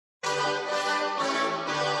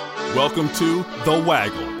Welcome to The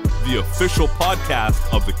Waggle, the official podcast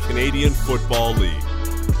of the Canadian Football League.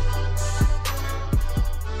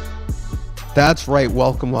 That's right.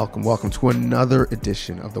 Welcome to another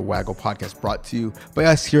edition of The Waggle podcast, brought to you by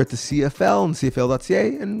us here at the CFL and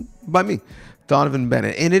CFL.ca, and by me, Donovan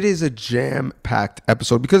Bennett. And it is a jam-packed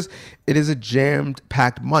episode because it is a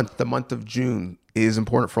jam-packed month. The month of June is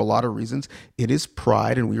important for a lot of reasons. It is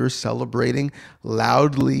Pride, and we are celebrating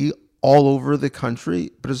loudly all over the country,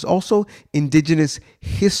 but it's also Indigenous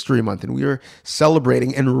History Month, and we are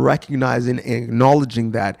celebrating and recognizing and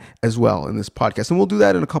acknowledging that as well in this podcast. And we'll do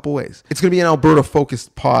that in a couple ways. It's going to be an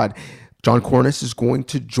Alberta-focused pod. John Cornish is going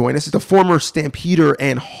to join us. The former Stampeder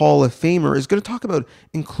and Hall of Famer is going to talk about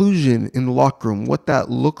inclusion in the locker room, what that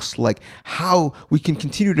looks like, how we can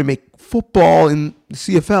continue to make football in the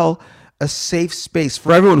CFL a safe space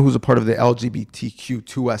for everyone who's a part of the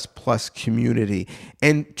LGBTQ2S plus community.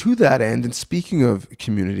 And to that end, and speaking of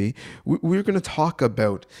community, we're going to talk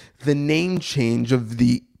about the name change of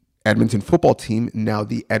the Edmonton football team, now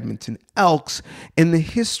the Edmonton Elks, and the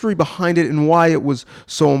history behind it and why it was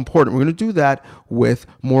so important. We're going to do that with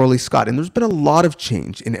Morley Scott. And there's been a lot of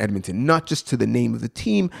change in Edmonton, not just to the name of the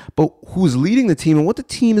team, but who's leading the team and what the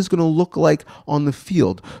team is going to look like on the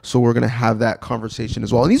field. So we're going to have that conversation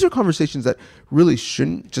as well. And these are conversations that really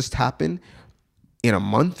shouldn't just happen in a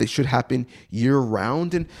month. They should happen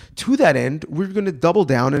year-round. And to that end, we're going to double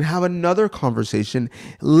down and have another conversation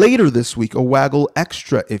later this week, a Waggle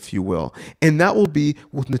Extra, if you will. And that will be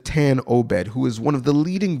with Natan Obed, who is one of the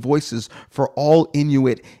leading voices for all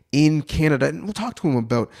Inuit in Canada. And we'll talk to him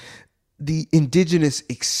about the Indigenous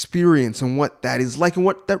experience and what that is like and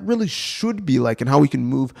what that really should be like and how we can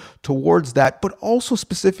move towards that, but also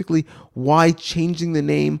specifically why changing the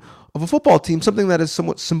name of a football team, something that is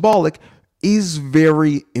somewhat symbolic, is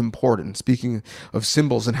very important. Speaking of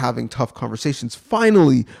symbols and having tough conversations,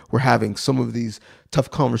 finally, we're having some of these tough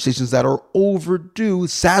conversations that are overdue,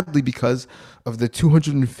 sadly, because of the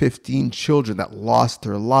 215 children that lost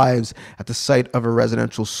their lives at the site of a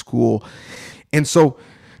residential school. And so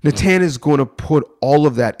Natan is going to put all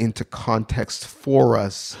of that into context for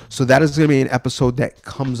us. So that is going to be an episode that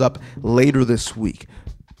comes up later this week.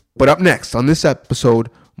 But up next on this episode,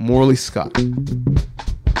 Morley Scott.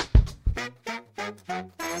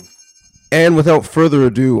 And without further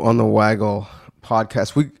ado on the Waggle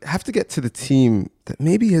podcast, we have to get to the team that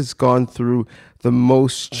maybe has gone through the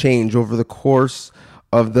most change over the course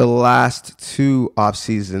of the last two off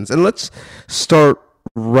seasons. And let's start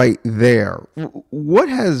right there. What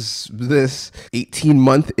has this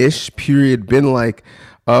 18-month-ish period been like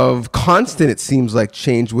of constant, it seems like,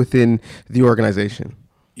 change within the organization?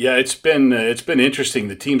 Yeah, it's been interesting.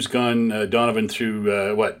 The team's gone, Donovan, through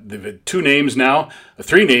they've had two names now,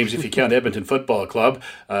 three names if you count Edmonton Football Club.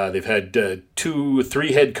 They've had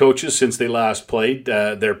three head coaches since they last played.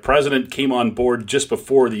 Their president came on board just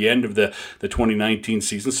before the end of the 2019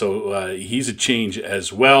 season, so he's a change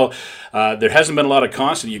as well. There hasn't been a lot of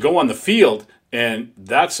constant. You go on the field, and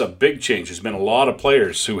that's a big change. There's been a lot of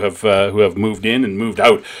players who have moved in and moved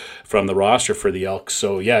out from the roster for the Elks.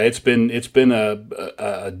 So yeah, it's been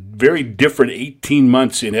a very different 18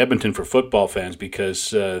 months in Edmonton for football fans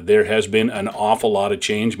because there has been an awful lot of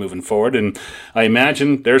change moving forward, and I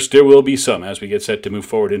imagine there still will be some as we get set to move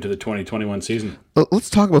forward into the 2021 season. Let's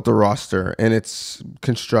talk about the roster and its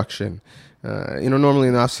construction. Normally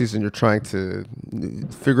in the offseason, you're trying to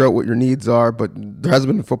figure out what your needs are, but there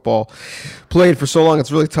hasn't been football played for so long.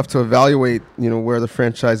 It's really tough to evaluate, where the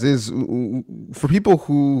franchise is. For people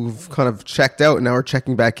who've kind of checked out and now are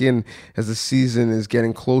checking back in as the season is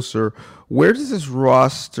getting closer, where does this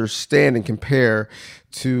roster stand and compare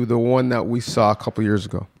to the one that we saw a couple years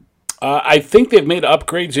ago? I think they've made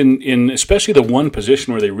upgrades in especially the one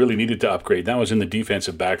position where they really needed to upgrade. That was in the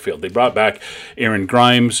defensive backfield. They brought back Aaron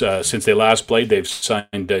Grimes. Since they last played, they've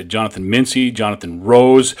signed Jonathan Mincy. Jonathan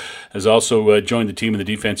Rose has also joined the team in the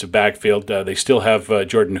defensive backfield. They still have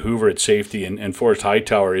Jordan Hoover at safety, and Forrest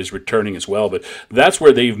Hightower is returning as well. But that's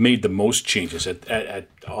where they've made the most changes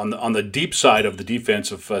on the deep side of the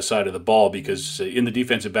defensive side of the ball, because in the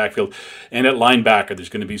defensive backfield and at linebacker, there's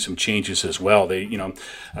going to be some changes as well.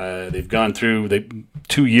 They've gone through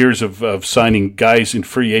 2 years of signing guys in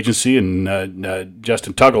free agency, and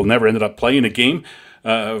Justin Tuggle never ended up playing a game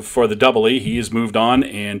for the Double E. He has moved on,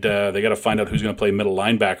 and they got to find out who's going to play middle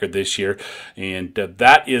linebacker this year. And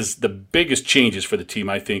that is the biggest changes for the team,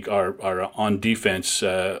 I think, are on defense,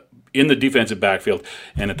 in the defensive backfield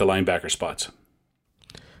and at the linebacker spots.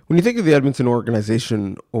 When you think of the Edmonton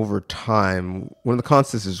organization over time, one of the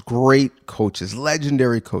constants is great coaches,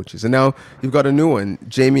 legendary coaches. And now you've got a new one,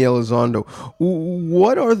 Jamie Elizondo.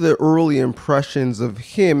 What are the early impressions of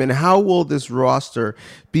him, and how will this roster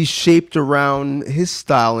be shaped around his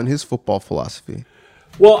style and his football philosophy?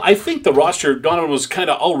 Well, I think the roster, Donovan, was kind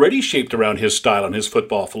of already shaped around his style and his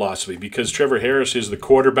football philosophy because Trevor Harris is the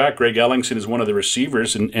quarterback, Greg Ellingson is one of the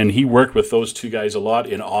receivers, and he worked with those two guys a lot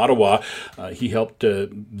in Ottawa. He helped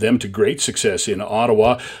them to great success in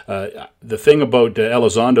Ottawa. The thing about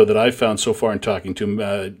Elizondo that I've found so far in talking to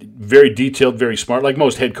him, very detailed, very smart, like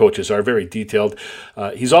most head coaches are, very detailed.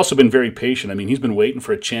 He's also been very patient. I mean, he's been waiting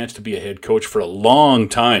for a chance to be a head coach for a long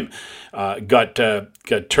time. Got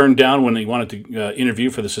turned down when he wanted to interview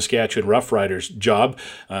for the Saskatchewan Roughriders job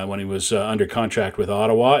when he was under contract with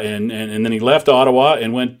Ottawa, and then he left Ottawa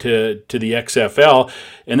and went to the XFL,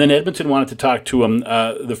 and then Edmonton wanted to talk to him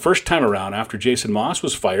the first time around after Jason Moss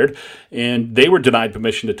was fired, and they were denied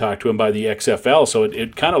permission to talk to him by the XFL, so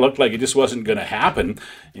it kind of looked like it just wasn't going to happen.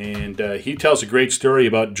 And he tells a great story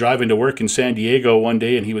about driving to work in San Diego one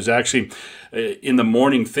day, and he was actually in the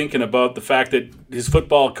morning thinking about the fact that his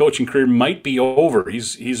football coaching career might be over.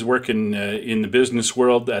 He's working in the business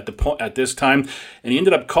world at this time, and he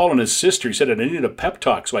ended up calling his sister. He said, I needed a pep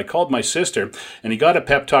talk, so I called my sister, and he got a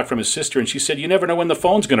pep talk from his sister, and she said, you never know when the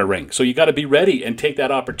phone's going to ring, so you got to be ready and take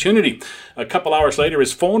that opportunity. A couple hours later,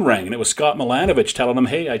 his phone rang, and it was Scott Milanovich telling him,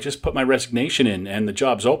 hey, I just put my resignation in, and the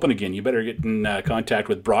job's open again. You better get in contact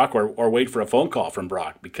with Brock or wait for a phone call from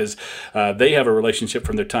Brock, because they have a relationship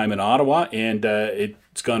from their time in Ottawa, and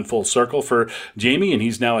it's gone full circle for Jamie, and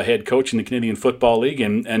he's now a head coach in the Canadian Football League,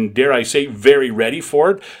 and dare I say, very ready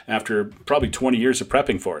for it after probably 20 years of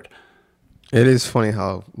prepping for it. It is funny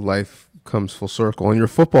how life comes full circle, and your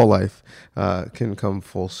football life can come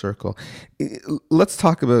full circle. Let's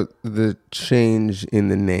talk about the change in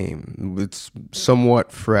the name. It's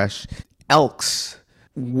somewhat fresh. Elks.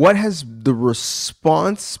 What has the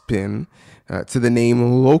response been to the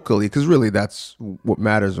name locally? Because really that's what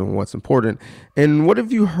matters and what's important. And what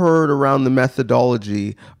have you heard around the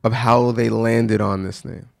methodology of how they landed on this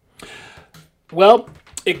name? Well,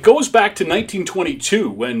 it goes back to 1922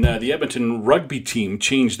 when the Edmonton rugby team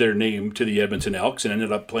changed their name to the Edmonton Elks and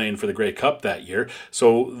ended up playing for the Grey Cup that year.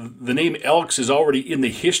 So the name Elks is already in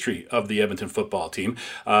the history of the Edmonton football team.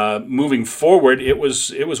 Moving forward, it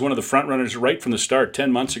was one of the front runners right from the start.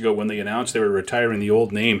 10 months ago when they announced they were retiring the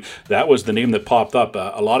old name, that was the name that popped up.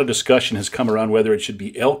 A lot of discussion has come around whether it should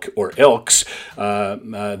be Elk or Elks.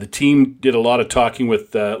 The team did a lot of talking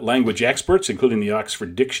with language experts, including the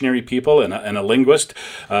Oxford Dictionary people and a linguist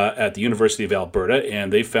at the University of Alberta,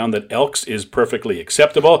 and they found that Elks is perfectly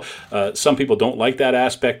acceptable. Some people don't like that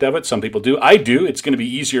aspect of it. Some people do. I do. It's going to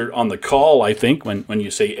be easier on the call, I think, when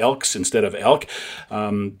you say Elks instead of Elk.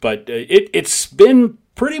 But it's been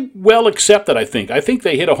pretty well accepted, I think. I think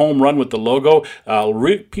they hit a home run with the logo.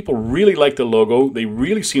 People really like the logo. They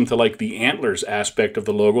really seem to like the antlers aspect of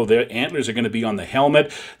the logo. Their antlers are going to be on the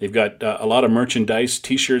helmet. They've got a lot of merchandise,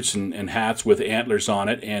 T-shirts and hats with antlers on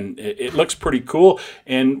it, and it looks pretty cool.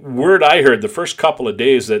 And word I heard the first couple of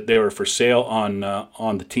days that they were for sale on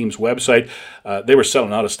the team's website, they were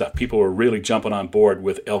selling out of stuff. People were really jumping on board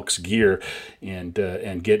with Elks gear and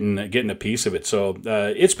getting a piece of it. So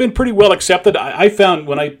it's been pretty well accepted. I found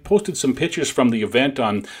when I posted some pictures from the event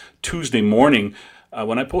on Tuesday morning,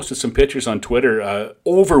 when I posted some pictures on Twitter,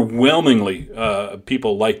 overwhelmingly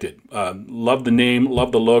people liked it. Loved the name,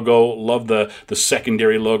 loved the logo, loved the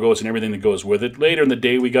secondary logos and everything that goes with it. Later in the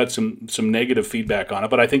day, we got some negative feedback on it,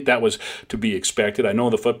 but I think that was to be expected. I know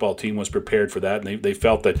the football team was prepared for that, and they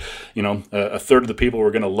felt that a third of the people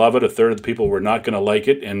were going to love it, a third of the people were not going to like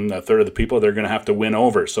it, and a third of the people they're going to have to win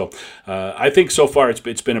over. So I think so far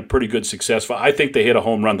it's been a pretty good success. I think they hit a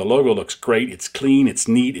home run. The logo looks great. It's clean. It's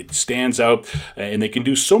neat. It stands out, and they can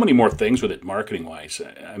do so many more things with it marketing-wise.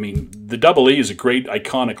 I mean, the Double E is a great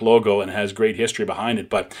iconic logo and has great history behind it,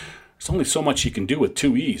 but there's only so much you can do with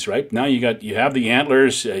two E's, right? Now you have the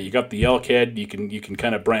antlers, you got the elk head, you can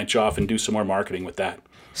kind of branch off and do some more marketing with that.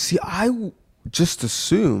 See, I just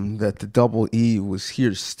assumed that the Double E was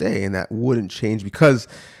here to stay and that wouldn't change because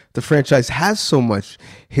the franchise has so much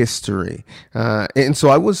history. And so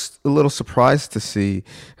I was a little surprised to see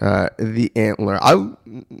the antler. I'm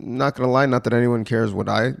not going to lie, not that anyone cares what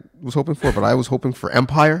I was hoping for, but I was hoping for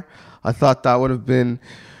Empire. I thought that would have been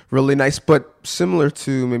really nice, but similar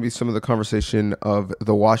to maybe some of the conversation of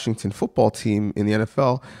the Washington football team in the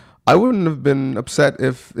NFL, I wouldn't have been upset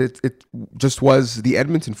if it just was the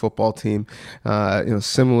Edmonton football team,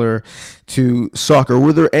 similar to soccer.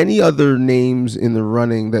 Were there any other names in the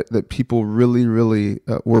running that people really, really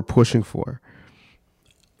were pushing for?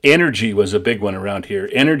 Energy was a big one around here.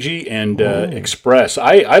 Energy and Express.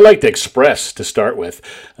 I liked Express to start with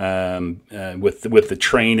the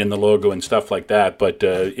train and the logo and stuff like that. But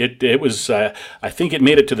it was I think it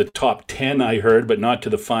made it to the top 10 I heard, but not to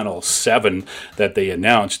the final 7 that they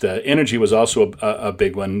announced. Energy was also a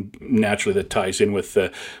big one, naturally, that ties in with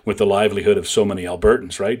the livelihood of so many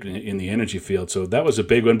Albertans, right, in the energy field. So that was a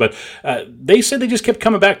big one. But they said they just kept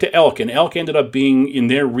coming back to Elk, and Elk ended up being, in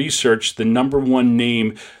their research, the number 1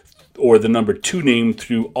 name or the number 2 name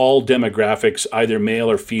through all demographics, either male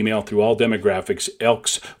or female, through all demographics.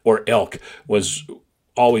 Elks or Elk was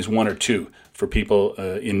always 1 or 2 for people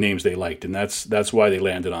in names they liked, and that's why they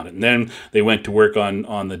landed on it. And then they went to work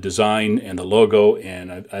on the design and the logo,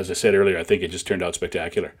 and as I said earlier, I think it just turned out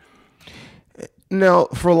spectacular. Now,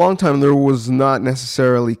 for a long time, there was not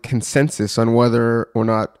necessarily consensus on whether or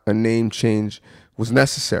not a name change was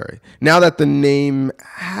necessary. Now that the name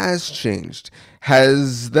has changed,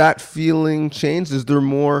 has that feeling changed? Is there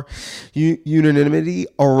more unanimity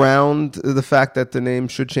around the fact that the name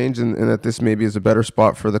should change and that this maybe is a better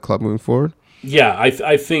spot for the club moving forward? Yeah,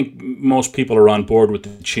 I think most people are on board with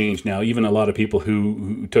the change now. Even a lot of people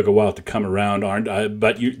who took a while to come around aren't.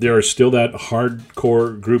 But there are still that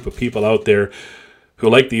hardcore group of people out there who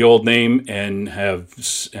like the old name and are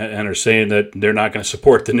saying that they're not going to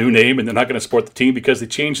support the new name and they're not going to support the team because they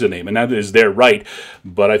changed the name, and that is their right.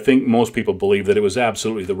 But I think most people believe that it was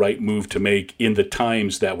absolutely the right move to make in the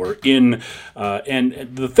times that we're in.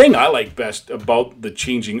 And the thing I like best about the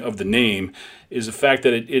changing of the name is the fact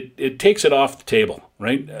that it takes it off the table,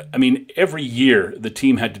 right? I mean, every year the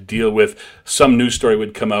team had to deal with some news story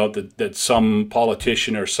would come out that some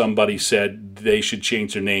politician or somebody said they should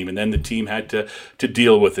change their name, and then the team had to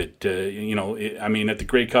deal with it. I mean, at the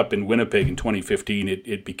Grey Cup in Winnipeg in 2015,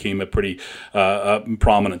 it became a pretty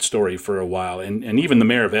prominent story for a while, and even the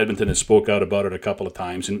mayor of Edmonton has spoke out about it a couple of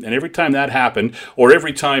times, and every time that happened, or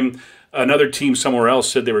every time another team somewhere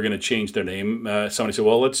else said they were going to change their name, somebody said,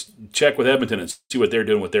 well, let's check with Edmonton and see what they're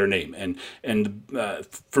doing with their name. And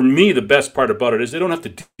for me, the best part about it is they don't have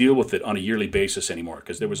to deal with it on a yearly basis anymore,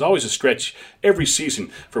 because there was always a stretch every season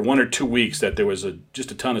for 1 or 2 weeks that there was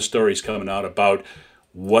just a ton of stories coming out about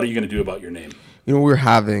what are you going to do about your name. You know, we're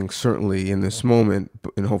having, certainly in this moment,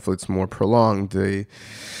 and hopefully it's more prolonged, a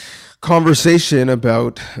conversation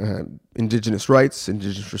about Indigenous rights,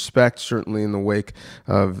 Indigenous respect, certainly in the wake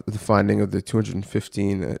of the finding of the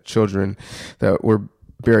 215 children that were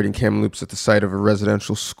buried in Kamloops at the site of a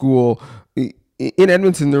residential school. In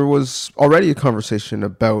Edmonton, there was already a conversation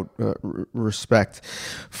about respect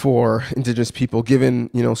for Indigenous people, given,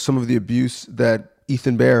 some of the abuse that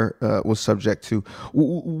Ethan Bear was subject to.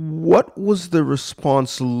 What was the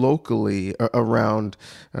response locally around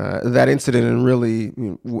that incident, and really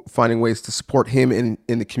finding ways to support him in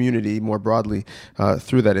the community more broadly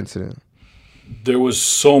through that incident? There was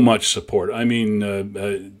so much support. I mean,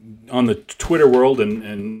 on the Twitter world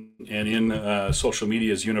and in social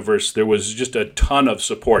media's universe, there was just a ton of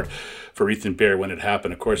support for Ethan Bear when it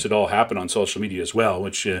happened. Of course, it all happened on social media as well,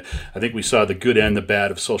 which I think we saw the good and the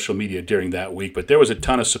bad of social media during that week. But there was a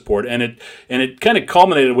ton of support, and it kind of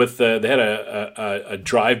culminated with they had a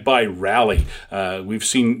drive-by rally. We've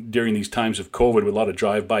seen during these times of COVID with a lot of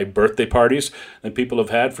drive-by birthday parties that people have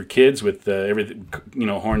had for kids with everything,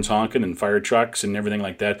 horns honking and fire trucks and everything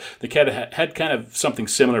like that. They had kind of something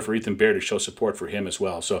similar for Ethan Bear to show support for him as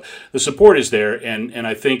well. So the support is there, and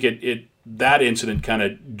I think that incident kind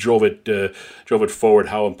of drove it forward,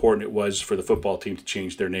 how important it was for the football team to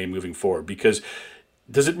change their name moving forward. Because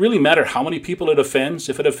does it really matter how many people it offends?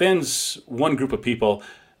 If it offends one group of people,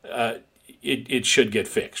 it should get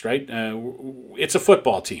fixed, right? It's a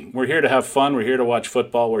football team. We're here to have fun. We're here to watch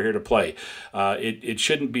football. We're here to play. It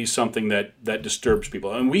shouldn't be something that disturbs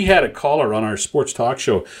people. And we had a caller on our sports talk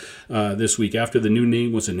show this week after the new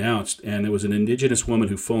name was announced, and it was an Indigenous woman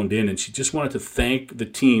who phoned in, and she just wanted to thank the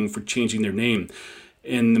team for changing their name.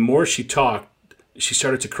 And the more she talked, she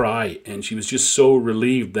started to cry, and she was just so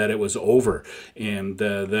relieved that it was over, and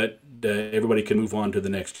that everybody can move on to the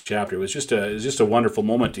next chapter. It was just a wonderful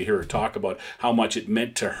moment to hear her talk about how much it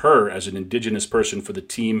meant to her as an Indigenous person for the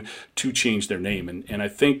team to change their name. And I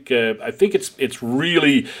think it's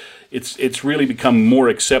really become more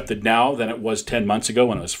accepted now than it was 10 months ago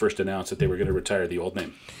when it was first announced that they were going to retire the old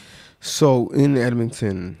name. So in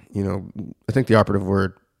Edmonton, I think the operative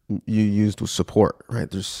word you used was support,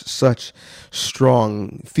 right? There's such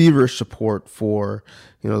strong, feverish support for,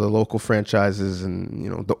 the local franchises and,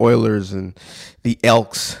 the Oilers and the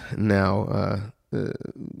Elks now,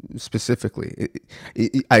 specifically.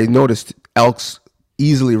 I noticed Elks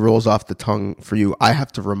easily rolls off the tongue for you. I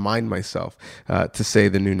have to remind myself to say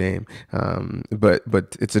the new name,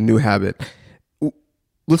 but it's a new habit.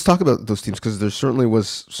 Let's talk about those teams, because there certainly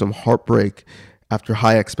was some heartbreak after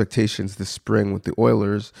high expectations this spring with the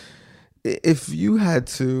Oilers. If you had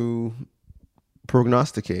to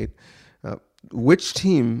prognosticate, which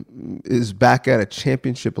team is back at a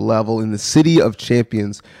championship level in the city of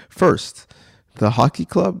champions first, the hockey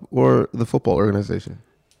club or the football organization?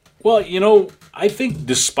 Well, I think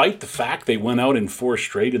despite the fact they went out in 4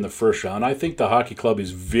 straight in the first round, I think the hockey club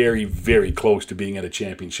is very, very close to being at a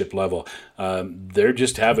championship level. They're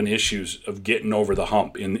just having issues of getting over the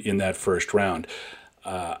hump in that first round.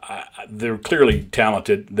 They're clearly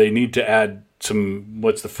talented. They need to add some,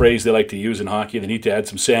 what's the phrase they like to use in hockey? They need to add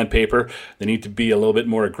some sandpaper. They need to be a little bit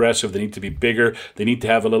more aggressive. They need to be bigger. They need to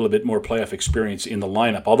have a little bit more playoff experience in the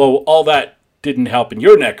lineup. Although all that didn't help in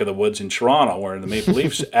your neck of the woods in Toronto, where the Maple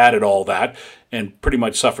Leafs added all that and pretty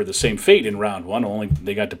much suffered the same fate in round 1. Only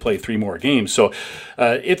they got to play 3 more games. So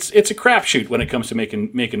it's a crapshoot when it comes to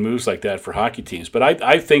making moves like that for hockey teams. But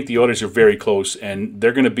I think the Oilers are very close, and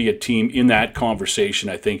they're going to be a team in that conversation,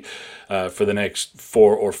 I think, for the next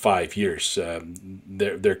 4 or 5 years.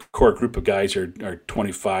 Their core group of guys are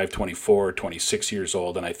 25, 24, 26 years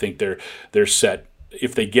old, and I think they're set.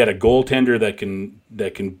 If they get a goaltender that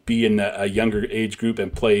can be in a younger age group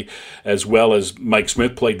and play as well as Mike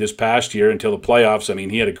Smith played this past year until the playoffs. I mean,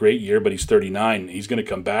 he had a great year, but he's 39. He's going to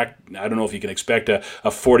come back. I don't know if you can expect a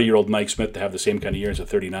 40-year-old Mike Smith to have the same kind of year as a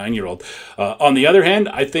 39-year-old. On the other hand,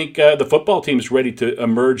 I think the football team is ready to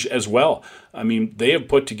emerge as well. I mean, they have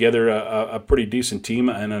put together a pretty decent team,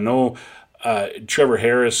 and I know Trevor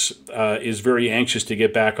Harris is very anxious to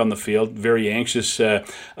get back on the field, very anxious to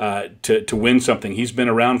win something. He's been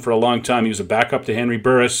around for a long time. He was a backup to Henry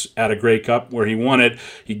Burris at a Grey Cup where he won it.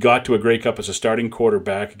 He got to a Grey Cup as a starting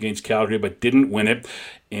quarterback against Calgary, but didn't win it.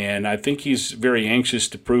 And I think he's very anxious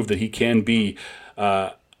to prove that he can be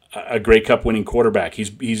a Grey Cup winning quarterback.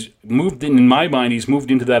 He's moved in my mind. He's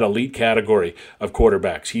moved into that elite category of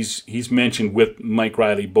quarterbacks. He's mentioned with Mike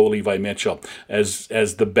Riley, Bo Levi Mitchell as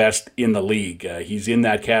the best in the league. He's in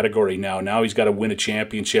that category now. Now he's got to win a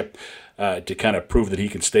championship to kind of prove that he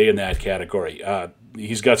can stay in that category.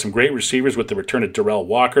 He's got some great receivers with the return of Darrell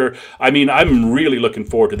Walker. I mean, I'm really looking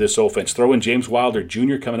forward to this offense. Throw in James Wilder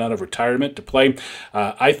Jr. coming out of retirement to play.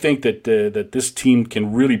 I think that this team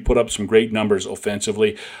can really put up some great numbers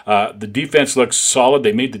offensively. The defense looks solid.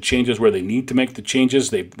 They made the changes where they need to make the changes.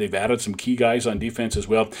 They've added some key guys on defense as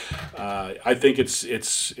well. I think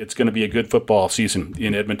it's going to be a good football season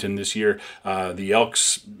in Edmonton this year. The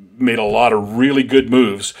Elks made a lot of really good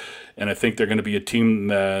moves, and I think they're going to be a team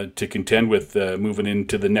to contend with moving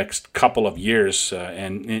into the next couple of years.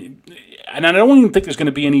 And I don't even think there's going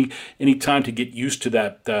to be any time to get used to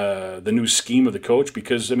that the new scheme of the coach,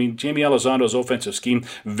 because, I mean, Jamie Elizondo's offensive scheme,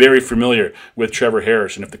 very familiar with Trevor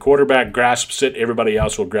Harris. And if the quarterback grasps it, everybody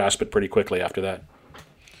else will grasp it pretty quickly after that.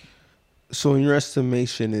 So in your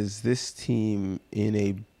estimation, is this team in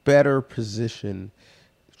a better position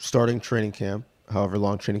starting training camp, however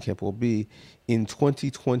long training camp will be, in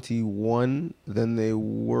 2021 than they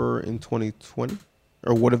were in 2020,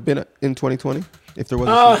 or would have been in 2020 if there was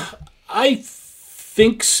a season? I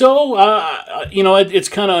think so. It's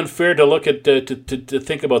kind of unfair to look at to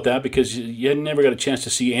think about that, because you never got a chance to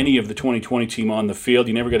see any of the 2020 team on the field.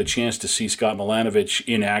 You never got a chance to see Scott Milanovich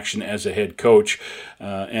in action as a head coach,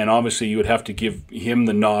 and obviously you would have to give him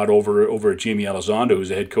the nod over Jamie Elizondo, who's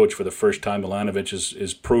a head coach for the first time. Milanovich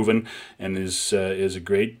is proven and is a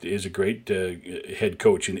great head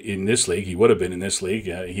coach in this league. He would have been in this league.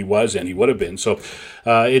 He was, and he would have been. So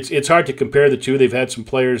it's hard to compare the two. They've had some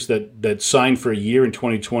players that signed for a year in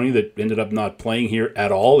 2020 that ended up not playing here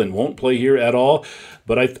at all and won't play here at all.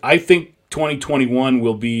 But I think 2021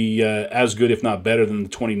 will be as good, if not better, than the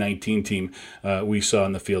 2019 team we saw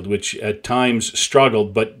in the field, which at times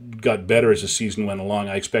struggled but got better as the season went along.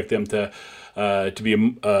 I expect them to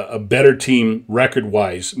be a better team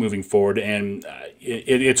record-wise moving forward. And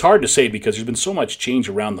it's hard to say because there's been so much change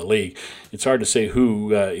around the league. It's hard to say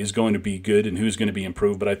who is going to be good and who's going to be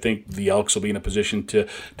improved, but I think the Elks will be in a position to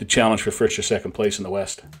challenge for first or second place in the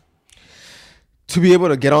West. To be able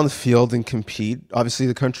to get on the field and compete, obviously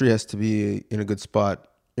the country has to be in a good spot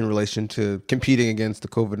in relation to competing against the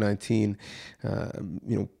COVID-19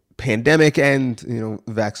 pandemic and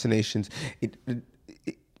vaccinations.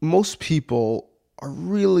 Most people are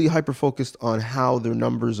really hyper-focused on how their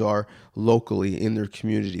numbers are locally in their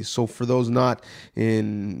communities. So for those not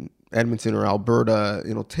in Edmonton or Alberta,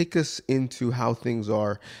 take us into how things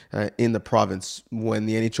are in the province. When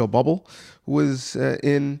the NHL bubble was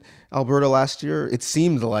in Alberta last year, it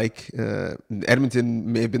seemed like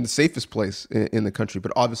Edmonton may have been the safest place in the country,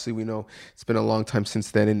 but obviously we know it's been a long time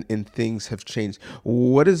since then, and things have changed.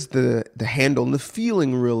 What is the handle and the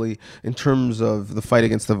feeling really in terms of the fight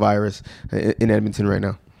against the virus in Edmonton right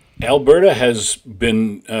now? Alberta has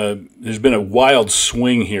been there's been a wild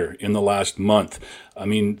swing here in the last month. I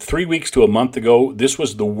mean, 3 weeks to a month ago, this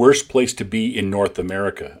was the worst place to be in North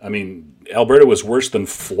America. I mean, Alberta was worse than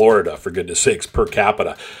Florida, for goodness sakes, per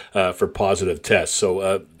capita for positive tests.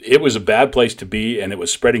 So it was a bad place to be, and it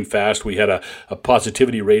was spreading fast. We had a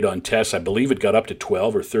positivity rate on tests. I believe it got up to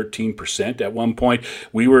 12 or 13% at one point.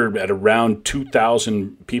 We were at around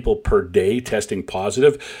 2,000 people per day testing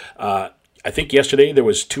positive. I think yesterday there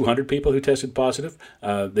was 200 people who tested positive.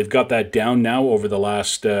 They've got that down now over the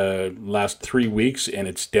last 3 weeks, and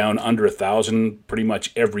it's down under 1,000 pretty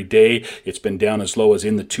much every day. It's been down as low as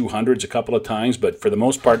in the 200s a couple of times, but for the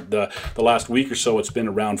most part, the last week or so, it's been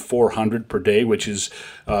around 400 per day, which is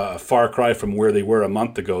a far cry from where they were a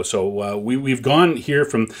month ago. So we've gone here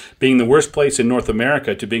from being the worst place in North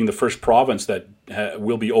America to being the first province that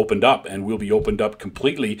will be opened up, and will be opened up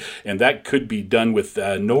completely, and that could be done with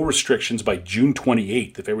no restrictions by June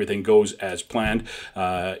 28th if everything goes as planned.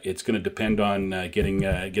 It's going to depend on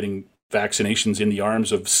getting vaccinations in the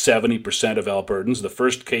arms of 70% of Albertans,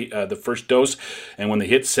 the first dose, and when they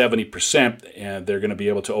hit 70%, they're going to be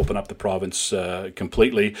able to open up the province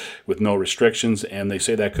completely with no restrictions, and they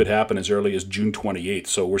say that could happen as early as June 28th.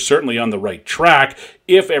 So we're certainly on the right track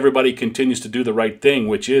if everybody continues to do the right thing,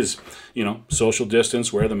 which is, social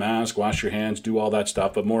distance, wear the mask, wash your hands, do all that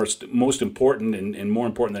stuff. But most important, and more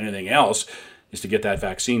important than anything else, is to get that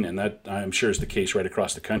vaccine, and that I'm sure is the case right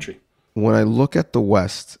across the country. When I look at the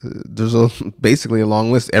West, there's basically a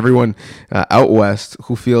long list. Everyone out West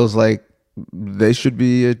who feels like they should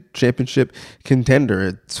be a championship contender.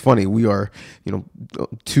 It's funny. We are,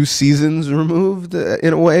 2 seasons removed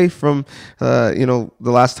in a way from, the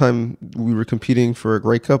last time we were competing for a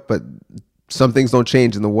Grey Cup, but some things don't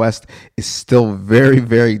change, and the West is still very,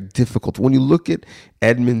 very difficult. When you look at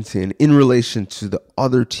Edmonton in relation to the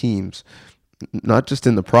other teams, not just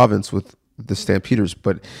in the province with the Stampeders,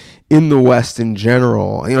 but in the West in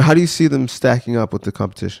general, how do you see them stacking up with the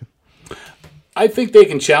competition? I think they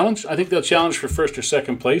can challenge. I think they'll challenge for first or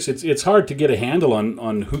second place. It's hard to get a handle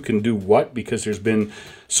on who can do what, because there's been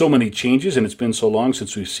so many changes, and it's been so long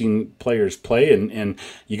since we've seen players play, and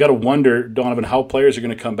you got to wonder, Donovan, how players are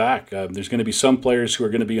going to come back. There's going to be some players who are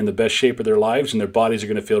going to be in the best shape of their lives, and their bodies are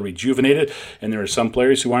going to feel rejuvenated, and there are some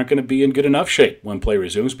players who aren't going to be in good enough shape when play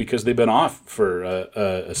resumes because they've been off for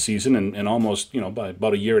a season and almost, by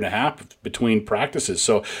about a year and a half between practices.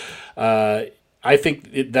 So I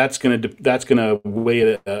think that's going to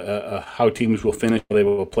weigh how teams will finish, how they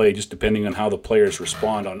will play, just depending on how the players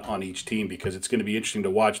respond on each team, because it's going to be interesting to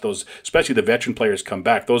watch those, especially the veteran players, come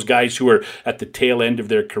back. Those guys who are at the tail end of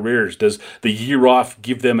their careers, does the year off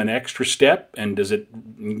give them an extra step, and does it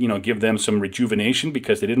give them some rejuvenation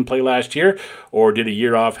because they didn't play last year, or did a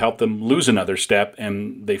year off help them lose another step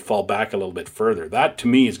and they fall back a little bit further? That to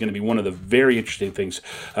me is going to be one of the very interesting things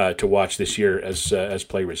to watch this year as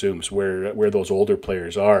play resumes, where those older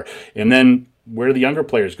players are, and then where the younger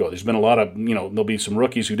players go. There's been a lot of, there'll be some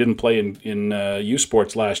rookies who didn't play in U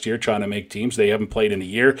Sports last year trying to make teams. They haven't played in a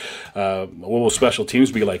year. What will special teams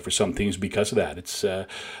be like for some teams because of that? It's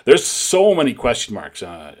there's so many question marks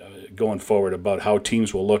going forward about how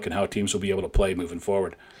teams will look and how teams will be able to play moving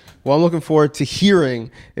forward. Well, I'm looking forward to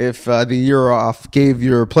hearing if the year off gave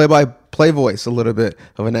your play-by-play voice a little bit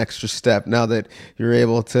of an extra step now that you're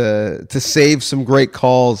able to save some great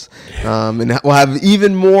calls, and we'll have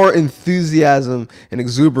even more enthusiasm and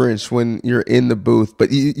exuberance when you're in the booth.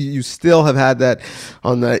 But you still have had that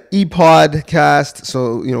on the e-podcast,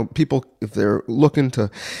 so people, if they're looking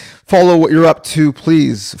to follow what you're up to,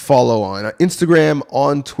 please follow on Instagram,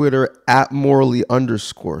 on Twitter, @Morley_Scott.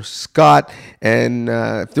 And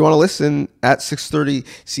if you want to listen, @630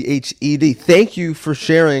 CHED. Thank you for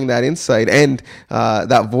sharing that insight and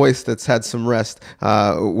that voice that's had some rest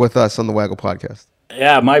with us on the Waggle Podcast.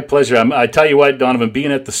 Yeah, my pleasure. I tell you what, Donovan,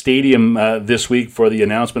 being at the stadium this week for the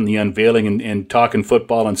announcement, the unveiling, and talking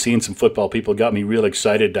football and seeing some football people got me real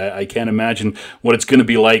excited. I can't imagine what it's going to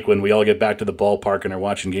be like when we all get back to the ballpark and are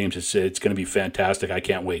watching games. It's going to be fantastic. I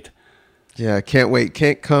can't wait. Yeah, I can't wait.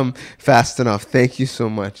 Can't come fast enough. Thank you so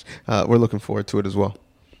much. We're looking forward to it as well.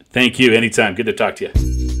 Thank you. Anytime. Good to talk to you.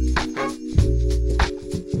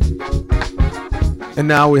 And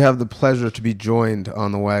now we have the pleasure to be joined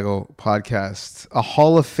on the Waggle podcast, a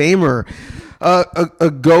Hall of Famer, a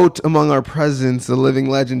goat among our presidents, a living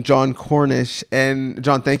legend, John Cornish. And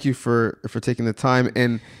John, thank you for taking the time.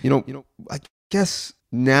 And I guess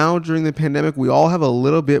now during the pandemic, we all have a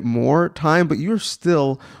little bit more time, but you're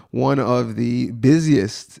still one of the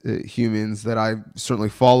busiest humans that I certainly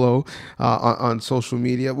follow on social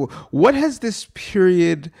media. What has this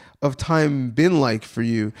period of time been like for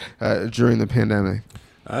you during the pandemic?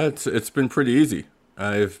 It's been pretty easy.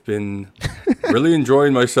 I've been really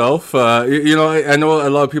enjoying myself. I know a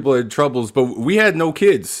lot of people had troubles, but we had no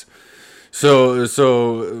kids.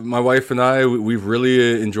 So my wife and I, we've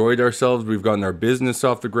really enjoyed ourselves. We've gotten our business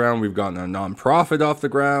off the ground. We've gotten our nonprofit off the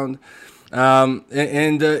ground.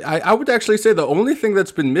 I would actually say the only thing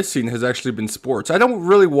that's been missing has actually been sports. I don't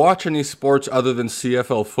really watch any sports other than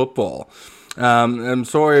CFL football. I'm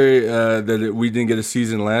sorry that we didn't get a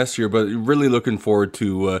season last year, but really looking forward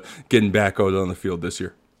to getting back out on the field this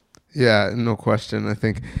year. Yeah, no question. I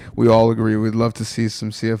think we all agree we'd love to see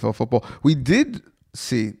some CFL football. We did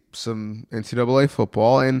see some NCAA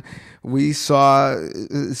football, and we saw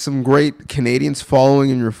some great Canadians following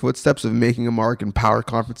in your footsteps of making a mark in power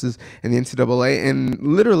conferences in the NCAA, and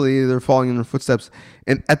literally they're following in your footsteps.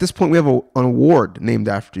 And at this point, we have an award named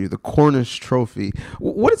after you, the Cornish Trophy.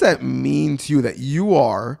 What does that mean to you that you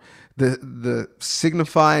are the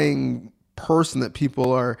signifying person that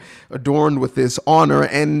people are adorned with this honor,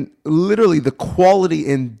 and literally the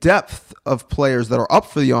quality and depth of players that are up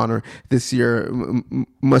for the honor this year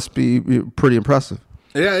must be pretty impressive.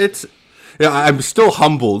 Yeah, I'm still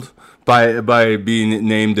humbled by being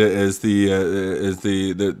named as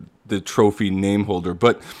the trophy name holder.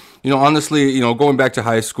 But honestly, going back to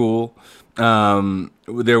high school,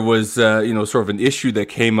 there was sort of an issue that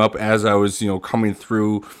came up as I was coming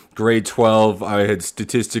through grade 12. I had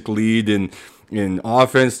statistic lead in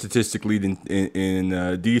offense, statistic lead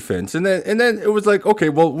in defense, and then it was like, okay,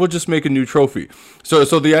 well, we'll just make a new trophy. So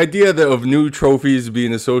the idea of new trophies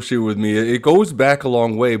being associated with me, it goes back a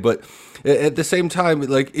long way, but at the same time,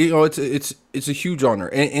 like, it's a huge honor,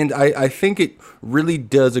 and I think it really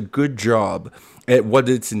does a good job at what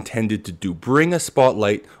it's intended to do. Bring a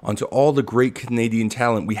spotlight onto all the great Canadian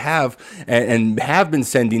talent we have and have been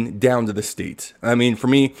sending down to the States. I mean, for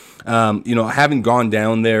me, having gone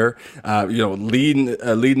down there,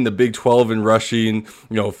 leading the Big 12 in rushing,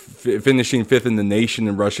 finishing 5th in the nation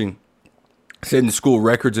in rushing, setting school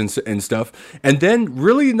records and stuff, and then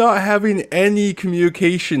really not having any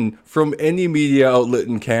communication from any media outlet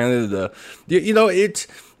in Canada.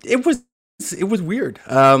 It was weird,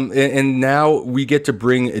 and now we get to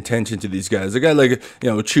bring attention to these guys. A guy like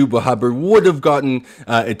Chuba Hubbard would have gotten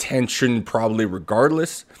attention probably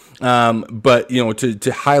regardless, but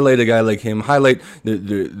to highlight a guy like him, highlight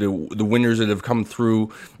the winners that have come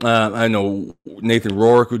through. I know Nathan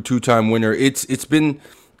Rourke, a 2-time winner. It's been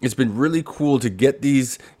really cool to get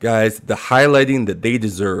these guys the highlighting that they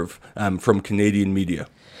deserve from Canadian media.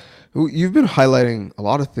 You've been highlighting a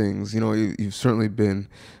lot of things. You've certainly been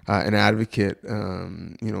an advocate,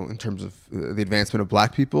 in terms of the advancement of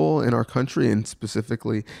Black people in our country, and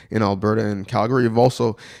specifically in Alberta and Calgary. You've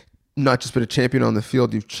also not just been a champion on the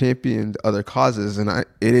field, you've championed other causes. And it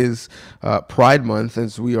is Pride Month,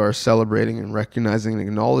 as we are celebrating and recognizing and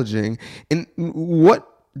acknowledging. And what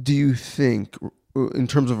do you think, in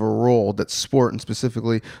terms of a role that sport and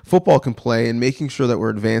specifically football can play in making sure that we're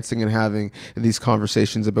advancing and having these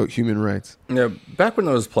conversations about human rights? Yeah, back when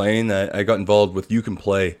I was playing, I got involved with You Can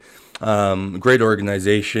Play, great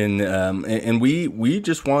organization, and we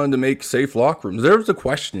just wanted to make safe locker rooms. There was a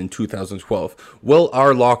question in 2012: will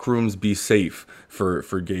our locker rooms be safe for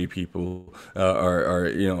gay people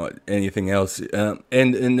or anything else?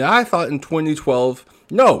 And I thought in 2012,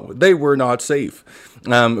 no, they were not safe.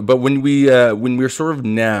 But when we're sort of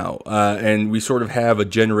now, and we sort of have a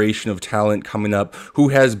generation of talent coming up who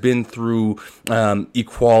has been through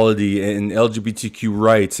equality and LGBTQ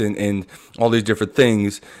rights and all these different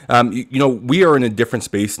things, we are in a different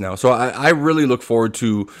space now. So I really look forward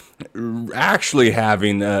to actually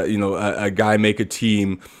having a guy make a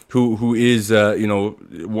team who is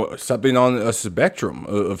something on a spectrum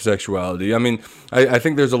of sexuality. I mean, I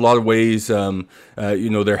think there's a lot of ways.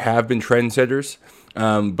 There have been trendsetters.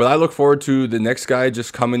 But I look forward to the next guy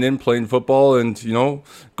just coming in, playing football, and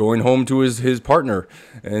going home to his partner,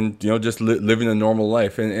 and just living a normal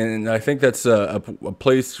life. And I think that's a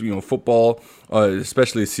place football,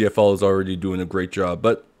 especially CFL, is already doing a great job.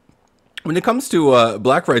 But when it comes to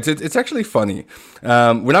Black rights, it's actually funny.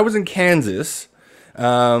 When I was in Kansas,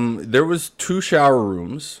 there was 2 shower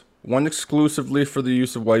rooms, one exclusively for the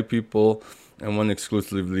use of white people, and one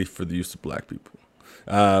exclusively for the use of Black people.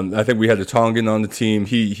 I think we had a Tongan on the team.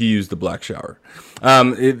 He used the black shower.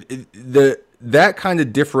 That kind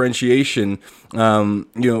of differentiation,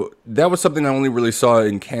 that was something I only really saw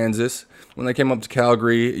in Kansas. When I came up to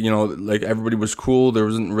Calgary, like everybody was cool. There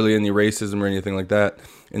wasn't really any racism or anything like that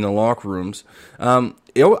in the locker rooms.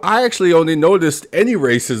 I actually only noticed any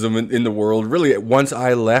racism in the world really once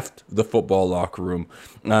I left the football locker room.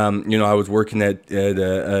 I was working at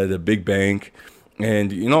a big bank,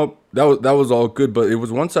 and that was all good. But it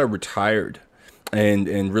was once I retired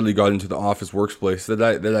and really got into the office workplace that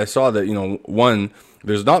I saw that one,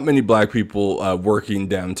 there's not many black people working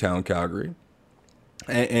downtown Calgary.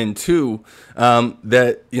 And two,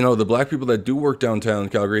 that, the black people that do work downtown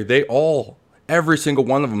Calgary, every single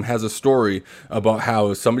one of them has a story about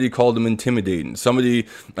how somebody called them intimidating. Somebody,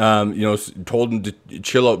 told them to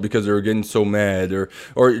chill out because they were getting so mad,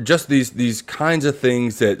 or just these kinds of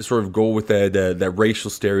things that sort of go with that racial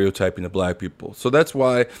stereotyping of black people. So that's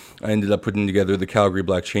why I ended up putting together the Calgary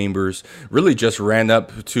Black Chambers. Really just ran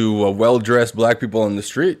up to well-dressed black people on the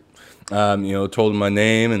street. Told them my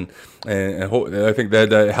name, and I think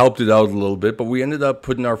that helped it out a little bit. But we ended up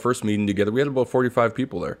putting our first meeting together. We had about 45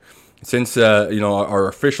 people there. Since our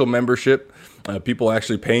official membership, people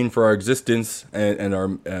actually paying for our existence and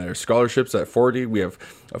our scholarships at 40. We have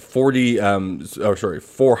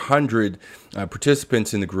 400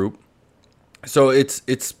 participants in the group. So it's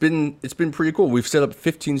been pretty cool. We've set up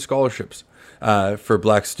 15 scholarships for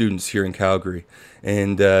black students here in Calgary.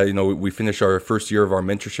 And, we finished our first year of our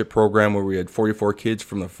mentorship program where we had 44 kids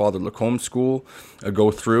from the Father Lacombe School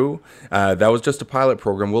go through. That was just a pilot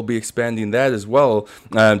program. We'll be expanding that as well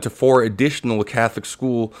to 4 additional Catholic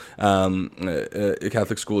schools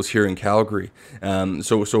here in Calgary.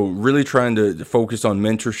 So really trying to focus on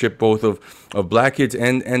mentorship both of black kids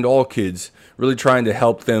and all kids, really trying to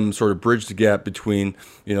help them sort of bridge the gap between,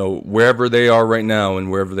 wherever they are right now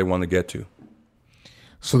and wherever they want to get to.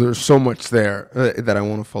 So there's so much there that I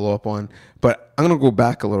want to follow up on, but I'm going to go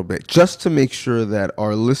back a little bit just to make sure that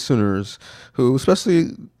our listeners, who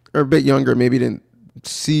especially are a bit younger, maybe didn't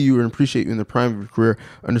see you and appreciate you in the prime of your career,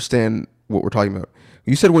 understand what we're talking about.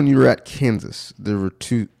 You said when you were at Kansas, there were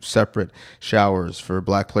 2 separate showers for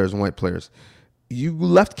black players and white players. You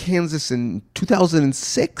left Kansas in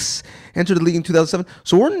 2006, entered the league in 2007.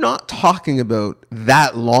 So we're not talking about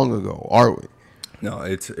that long ago, are we? No,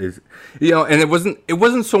 it's and it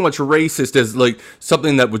wasn't so much racist as like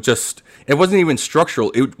something that was just, it wasn't even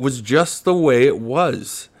structural. It was just the way it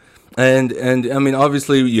was. And I mean,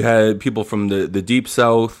 obviously you had people from the deep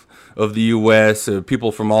south of the U.S.,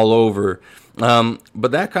 people from all over.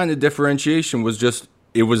 But that kind of differentiation was just,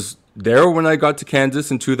 it was there when I got to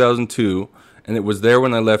Kansas in 2002, and it was there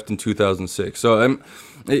when I left in 2006. So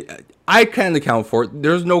I can't account for it.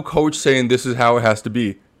 There's no coach saying this is how it has to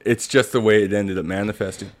be. It's just the way it ended up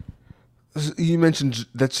manifesting. You mentioned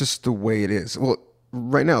that's just the way it is. Well,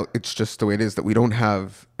 right now, it's just the way it is that we don't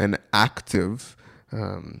have an active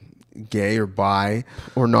gay or bi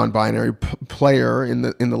or non-binary player in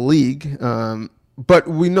the league. But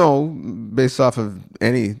we know, based off of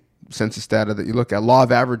any census data that you look at, law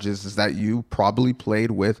of averages is that you probably played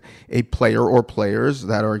with a player or players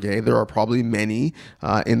that are gay. There are probably many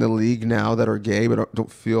in the league now that are gay but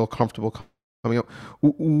don't feel comfortable coming out.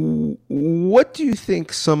 What do you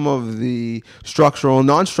think some of the structural and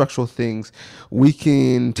non-structural things we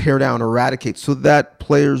can tear down, eradicate, so that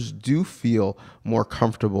players do feel more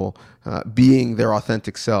comfortable being their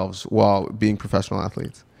authentic selves while being professional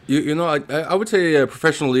athletes? I would say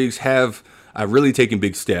professional leagues have really taken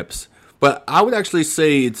big steps, but I would actually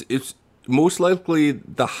say it's most likely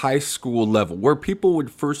the high school level where people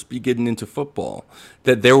would first be getting into football,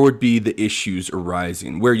 that there would be the issues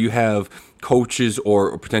arising where you have coaches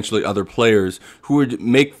or potentially other players who would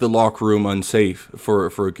make the locker room unsafe for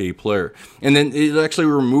a gay player. And then it actually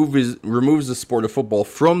removes the sport of football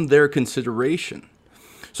from their consideration.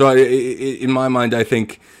 So in my mind, I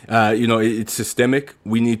think, it's systemic.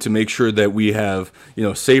 We need to make sure that we have,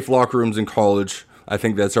 safe locker rooms in college. I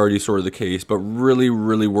think that's already sort of the case, but really,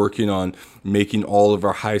 really working on making all of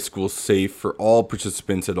our high schools safe for all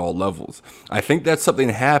participants at all levels. I think that's something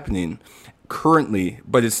happening currently,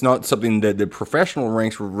 but it's not something that the professional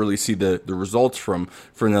ranks will really see the results from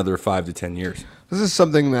for another 5 to 10 years. This is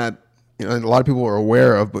something that a lot of people are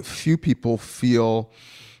aware of, but few people feel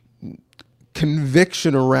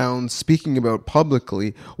conviction around speaking about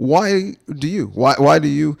publicly. Why do you? Why do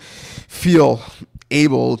you feel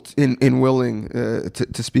able and willing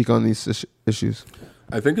to speak on these issues?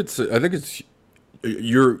 I think it's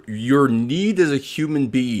your need as a human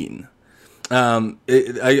being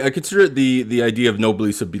I consider it the idea of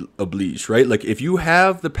noblesse oblige, right? Like if you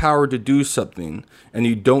have the power to do something and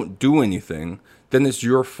you don't do anything, then it's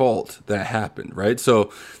your fault that happened, right?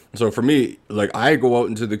 So for me, like I go out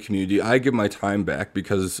into the community, I give my time back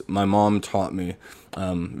because my mom taught me.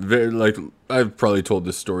 Like I've probably told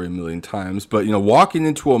this story a million times, but walking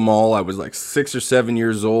into a mall, I was like 6 or 7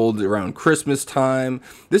 years old around Christmas time.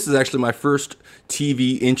 This is actually my first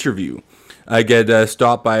TV interview. I get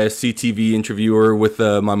stopped by a CTV interviewer with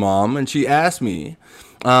my mom, and she asked me,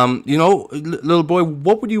 little boy,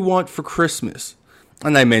 what would you want for Christmas?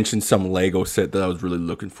 And I mentioned some Lego set that I was really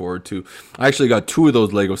looking forward to. I actually got 2 of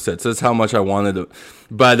those Lego sets. That's how much I wanted it.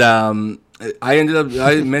 But I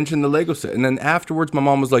mentioned the Lego set. And then afterwards, my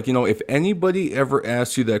mom was like, if anybody ever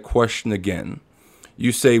asks you that question again,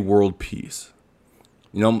 you say world peace.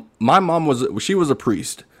 My mom was a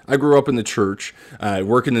priest. I grew up in the church,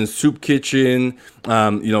 working in the soup kitchen,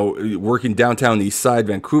 working downtown East Side,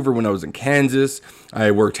 Vancouver when I was in Kansas.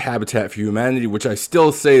 I worked Habitat for Humanity, which I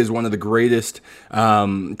still say is one of the greatest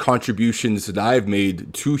contributions that I've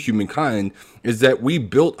made to humankind, is that we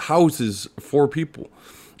built houses for people.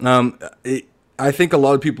 I think a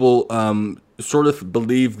lot of people sort of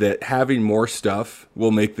believe that having more stuff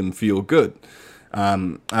will make them feel good.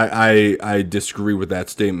 I disagree with that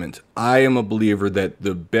statement. I am a believer that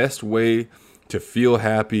the best way to feel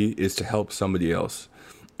happy is to help somebody else.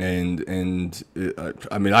 And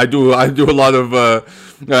I mean, I do a lot of,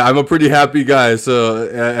 I'm a pretty happy guy.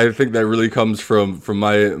 So I think that really comes from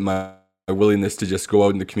my willingness to just go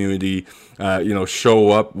out in the community, show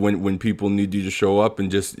up when people need you to show up, and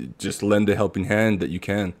just lend a helping hand that you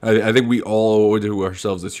can. I think we all owe it to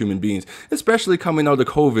ourselves as human beings, especially coming out of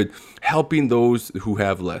COVID, helping those who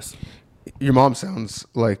have less. Your mom sounds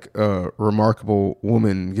like a remarkable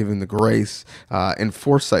woman, given the grace and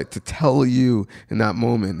foresight to tell you in that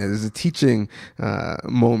moment. It is a teaching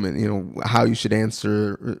moment, how you should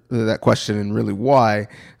answer that question and really why.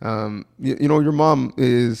 Your mom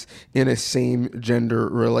is in a same gender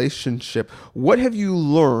relationship. What have you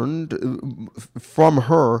learned from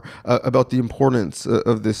her about the importance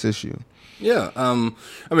of this issue? Yeah,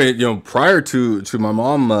 I mean, prior to my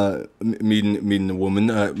mom meeting a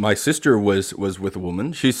woman, my sister was with a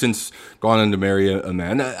woman. She's since gone on to marry a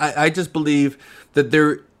man. I just believe that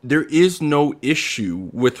there is no issue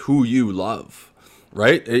with who you love,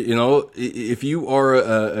 right? If you are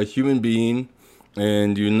a human being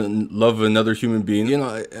and you love another human being,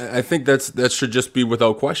 I think that should just be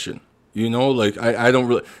without question. I don't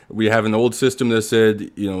really. We have an old system that said,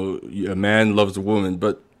 a man loves a woman,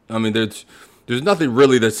 but I mean, there's nothing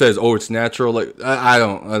really that says, oh, it's natural. Like I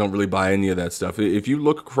don't really buy any of that stuff. If you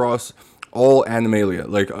look across all animalia,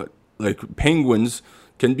 like penguins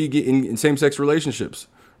can be in same-sex relationships,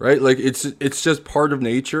 right? Like it's just part of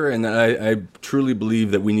nature, and I truly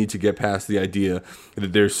believe that we need to get past the idea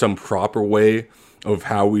that there's some proper way of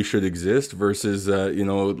how we should exist versus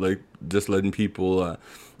like just letting people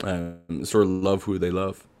sort of love who they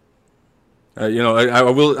love. I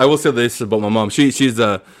will say this about my mom. She's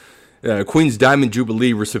a Queen's Diamond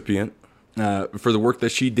Jubilee recipient for the work that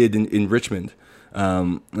she did in Richmond.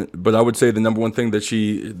 But I would say the number one thing that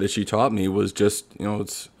she taught me was just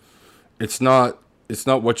it's not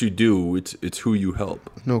what you do, it's who you help.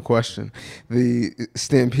 No question. The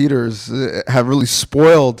Stampeders have really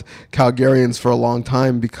spoiled Calgarians for a long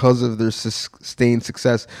time because of their sustained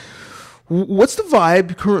success. What's the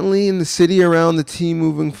vibe currently in the city around the team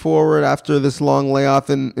moving forward after this long layoff,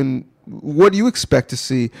 and what do you expect to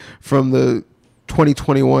see from the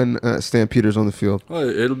 2021 Stampeders on the field? Well,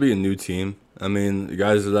 it'll be a new team. I mean, the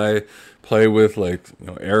guys that I play with, like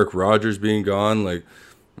Eric Rogers being gone, like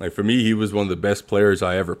for me, he was one of the best players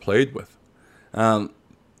I ever played with.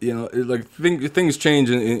 Things change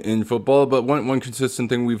in football, but one consistent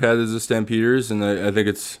thing we've had is the Stampeders, and I think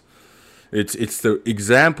it's the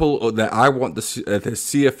example that I want the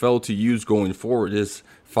CFL to use going forward is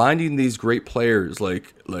finding these great players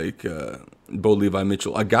like Bo Levi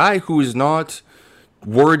Mitchell, a guy who is not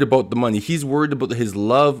worried about the money. He's worried about his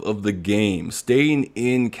love of the game, staying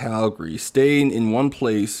in Calgary, staying in one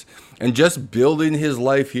place, and just building his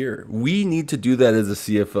life here. We need to do that as a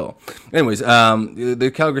CFL. Anyways,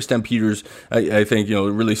 the Calgary Stampeders, I think, it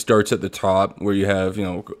really starts at the top where you have,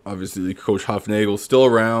 obviously Coach Hufnagel still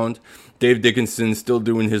around, Dave Dickinson still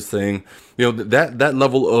doing his thing. That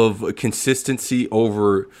level of consistency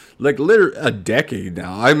over literally a decade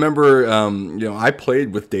now. I remember, I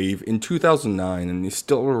played with Dave in 2009, and he's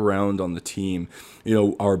still around on the team.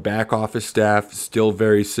 Our back office staff still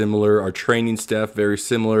very similar. Our training staff very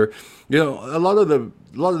similar. A lot of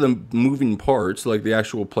the moving parts, like the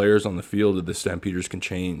actual players on the field of the Stampeders, can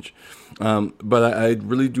change. But I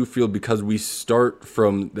really do feel, because we start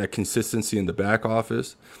from that consistency in the back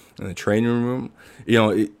office and the training room,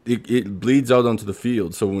 it bleeds out onto the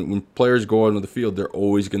field. So when players go out onto the field, they're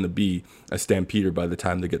always going to be a Stampeder by the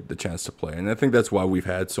time they get the chance to play. And I think that's why we've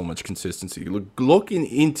had so much consistency. Looking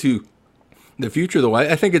into the future, though,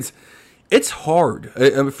 I think it's hard.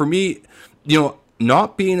 For me,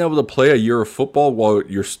 not being able to play a year of football while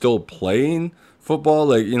you're still playing football,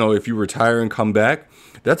 like, if you retire and come back,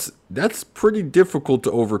 that's pretty difficult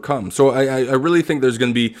to overcome. So I really think there's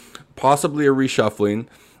going to be possibly a reshuffling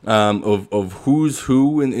of who's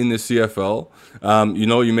who in the CFL.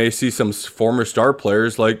 You may see some former star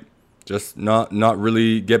players like just not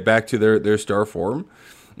really get back to their star form.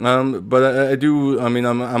 But I do. I mean,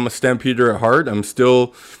 I'm a Stampeder at heart. I'm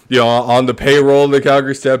still, on the payroll of the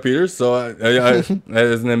Calgary Stampeders. So I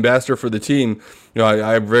as an ambassador for the team,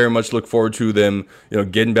 I very much look forward to them,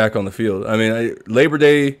 getting back on the field. I mean, Labor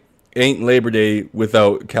Day ain't Labor Day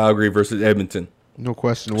without Calgary versus Edmonton. No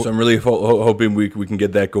question. So I'm really hoping we can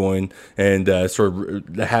get that going and sort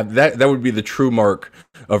of have that. That would be the true mark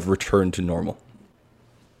of return to normal.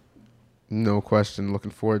 No question.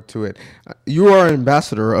 Looking forward to it. You are an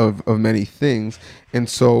ambassador of many things. And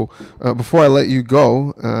so before I let you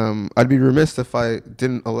go, I'd be remiss if I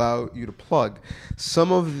didn't allow you to plug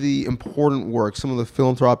some of the important work, some of the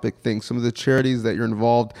philanthropic things, some of the charities that you're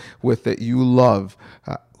involved with that you love.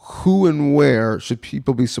 Who and where should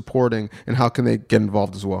people be supporting, and how can they get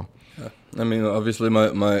involved as well? I mean, obviously,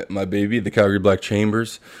 my baby, the Calgary Black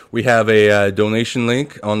Chambers. We have a donation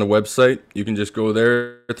link on the website. You can just go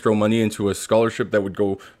there, throw money into a scholarship that would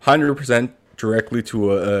go 100% directly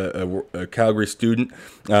to a Calgary student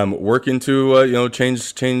working to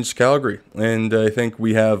change Calgary. And I think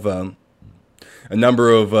we have a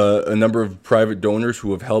number of private donors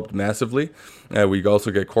who have helped massively. We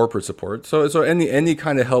also get corporate support. So any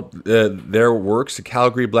kind of help there works.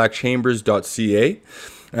 CalgaryBlackChambers.ca.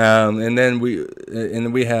 And then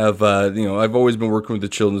we have I've always been working with the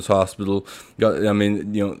Children's Hospital.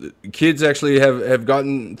 Kids actually have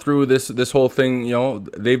gotten through this whole thing.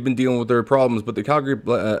 They've been dealing with their problems, but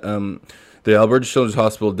the Alberta Children's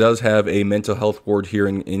Hospital does have a mental health ward here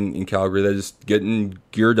in Calgary that is getting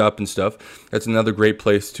geared up and stuff. That's another great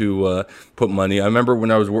place to put money. I remember when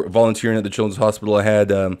I was volunteering at the Children's Hospital, I had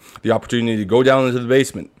the opportunity to go down into the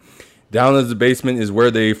basement. Down in the basement is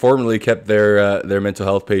where they formerly kept their mental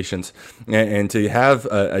health patients, and to have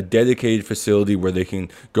a dedicated facility where they can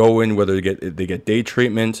go in, whether they get day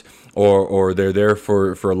treatment or they're there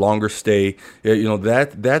for a longer stay.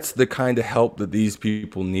 That's the kind of help that these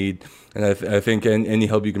people need, and I think any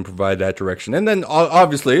help you can provide that direction. And then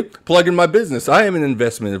obviously plug in my business. I am an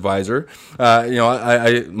investment advisor.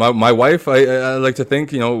 My wife, I like to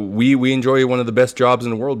think we enjoy one of the best jobs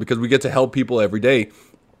in the world because we get to help people every day.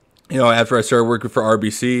 After I started working for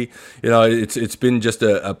RBC, it's been just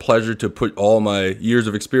a pleasure to put all my years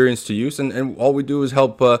of experience to use, and all we do is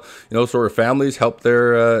help, sort of families help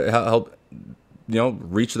their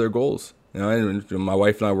reach their goals. And my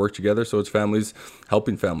wife and I work together, so it's families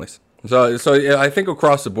helping families. So yeah, I think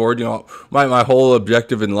across the board, my whole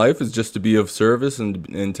objective in life is just to be of service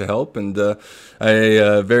and to help, and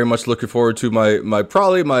I very much looking forward to my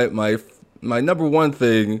number one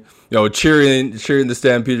thing, cheering the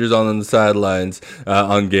Stampeders on the sidelines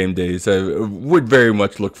on game days. I would very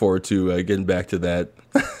much look forward to getting back to that.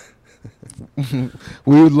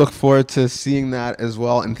 We would look forward to seeing that as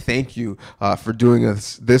well. And thank you for doing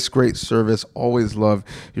this great service. Always love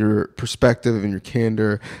your perspective and your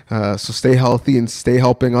candor. So stay healthy and stay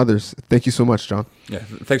helping others. Thank you so much, John. Yeah,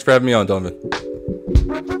 thanks for having me on, Donovan.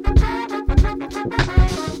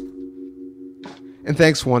 And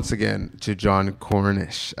thanks once again to John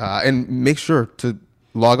Cornish. And make sure to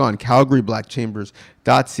log on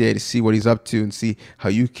CalgaryBlackChambers.ca to see what he's up to and see how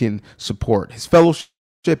you can support his fellowship,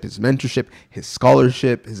 his mentorship, his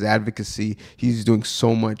scholarship, his advocacy. He's doing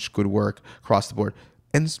so much good work across the board.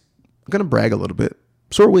 And I'm going to brag a little bit.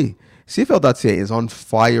 So are we. CFL.ca is on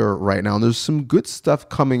fire right now, and there's some good stuff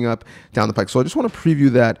coming up down the pike. So I just want to preview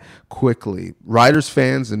that quickly. Riders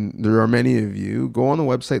fans, and there are many of you, go on the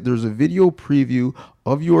website. There's a video preview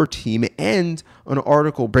of your team and an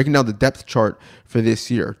article breaking down the depth chart for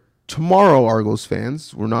this year. tomorrow, Argos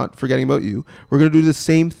fans, we're not forgetting about you. We're going to do the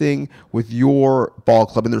same thing with your ball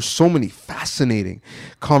club. And there's so many fascinating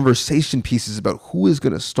conversation pieces about who is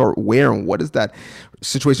going to start where and what is that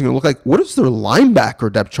situation going to look like. What is their linebacker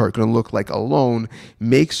depth chart going to look like alone?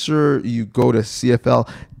 Make sure you go to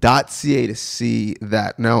CFL.ca to see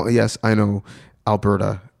that. Now, yes, I know,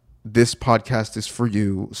 Alberta, this podcast is for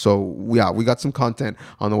you. So yeah, we got some content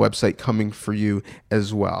on the website coming for you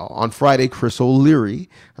as well. On Friday, Chris O'Leary,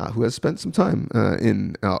 who has spent some time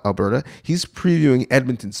in Alberta, he's previewing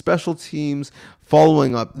Edmonton special teams.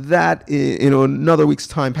 Following up that, in another week's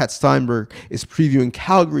time, Pat Steinberg is previewing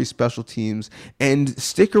Calgary special teams. And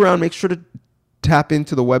stick around, make sure to tap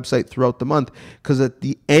into the website throughout the month, because at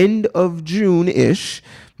the end of June-ish,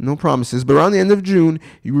 no promises, but around the end of June,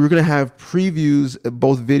 we're going to have previews,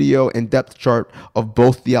 both video and depth chart of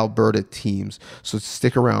both the Alberta teams. So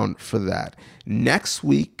stick around for that. Next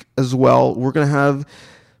week as well, we're going to have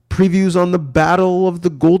previews on the Battle of the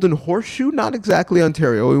Golden Horseshoe. Not exactly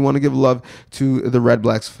Ontario. We want to give love to the Red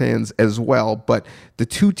Blacks fans as well. But the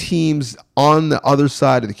two teams on the other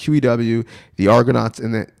side of the QEW, the Argonauts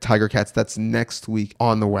and the Tiger Cats, that's next week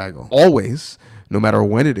on the Waggle. Always, no matter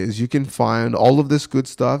when it is, you can find all of this good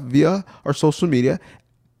stuff via our social media.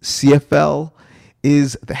 CFL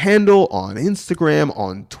is the handle on Instagram,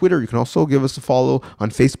 on Twitter. You can also give us a follow on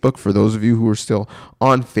Facebook for those of you who are still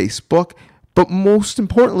on Facebook. But most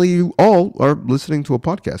importantly, you all are listening to a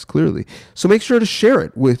podcast, clearly. So make sure to share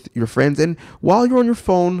it with your friends. And while you're on your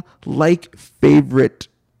phone, like, favorite,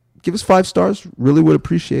 give us 5 stars. Really would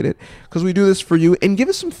appreciate it, because we do this for you. And give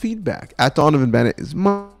us some feedback. At Donovan Bennett is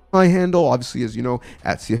my handle. Obviously, as you know,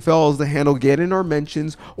 at CFL is the handle. Get in our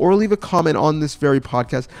mentions or leave a comment on this very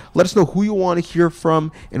podcast. Let us know who you want to hear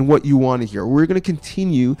from and what you want to hear. We're going to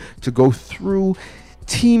continue to go through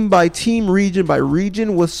team by team, region by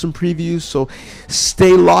region with some previews. So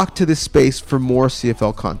stay locked to this space for more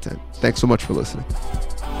CFL content. Thanks so much for listening.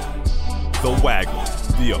 The Waggle,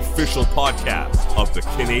 the official podcast of the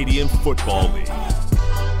Canadian Football League.